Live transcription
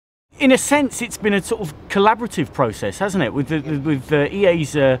in a sense, it's been a sort of collaborative process, hasn't it, with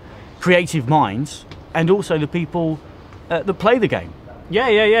EA's creative minds and also the people that play the game. Yeah.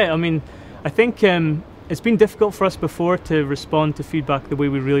 I mean, I think it's been difficult for us before to respond to feedback the way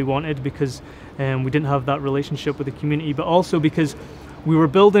we really wanted, because we didn't have that relationship with the community, but also because we were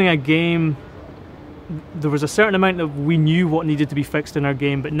building a game. There was a certain amount that we knew what needed to be fixed in our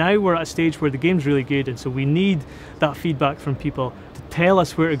game, but now we're at a stage where the game's really good, and so we need that feedback from people to tell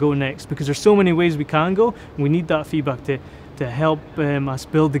us where to go next, because there's so many ways we can go. We need that feedback to help us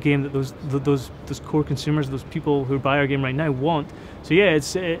build the game that those core consumers, those people who buy our game right now want. So yeah, it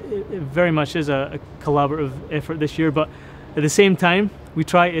very much is a collaborative effort this year, but at the same time we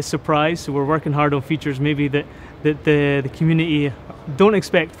try to surprise, so we're working hard on features maybe that the community don't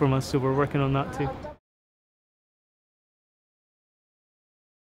expect from us, so we're working on that too.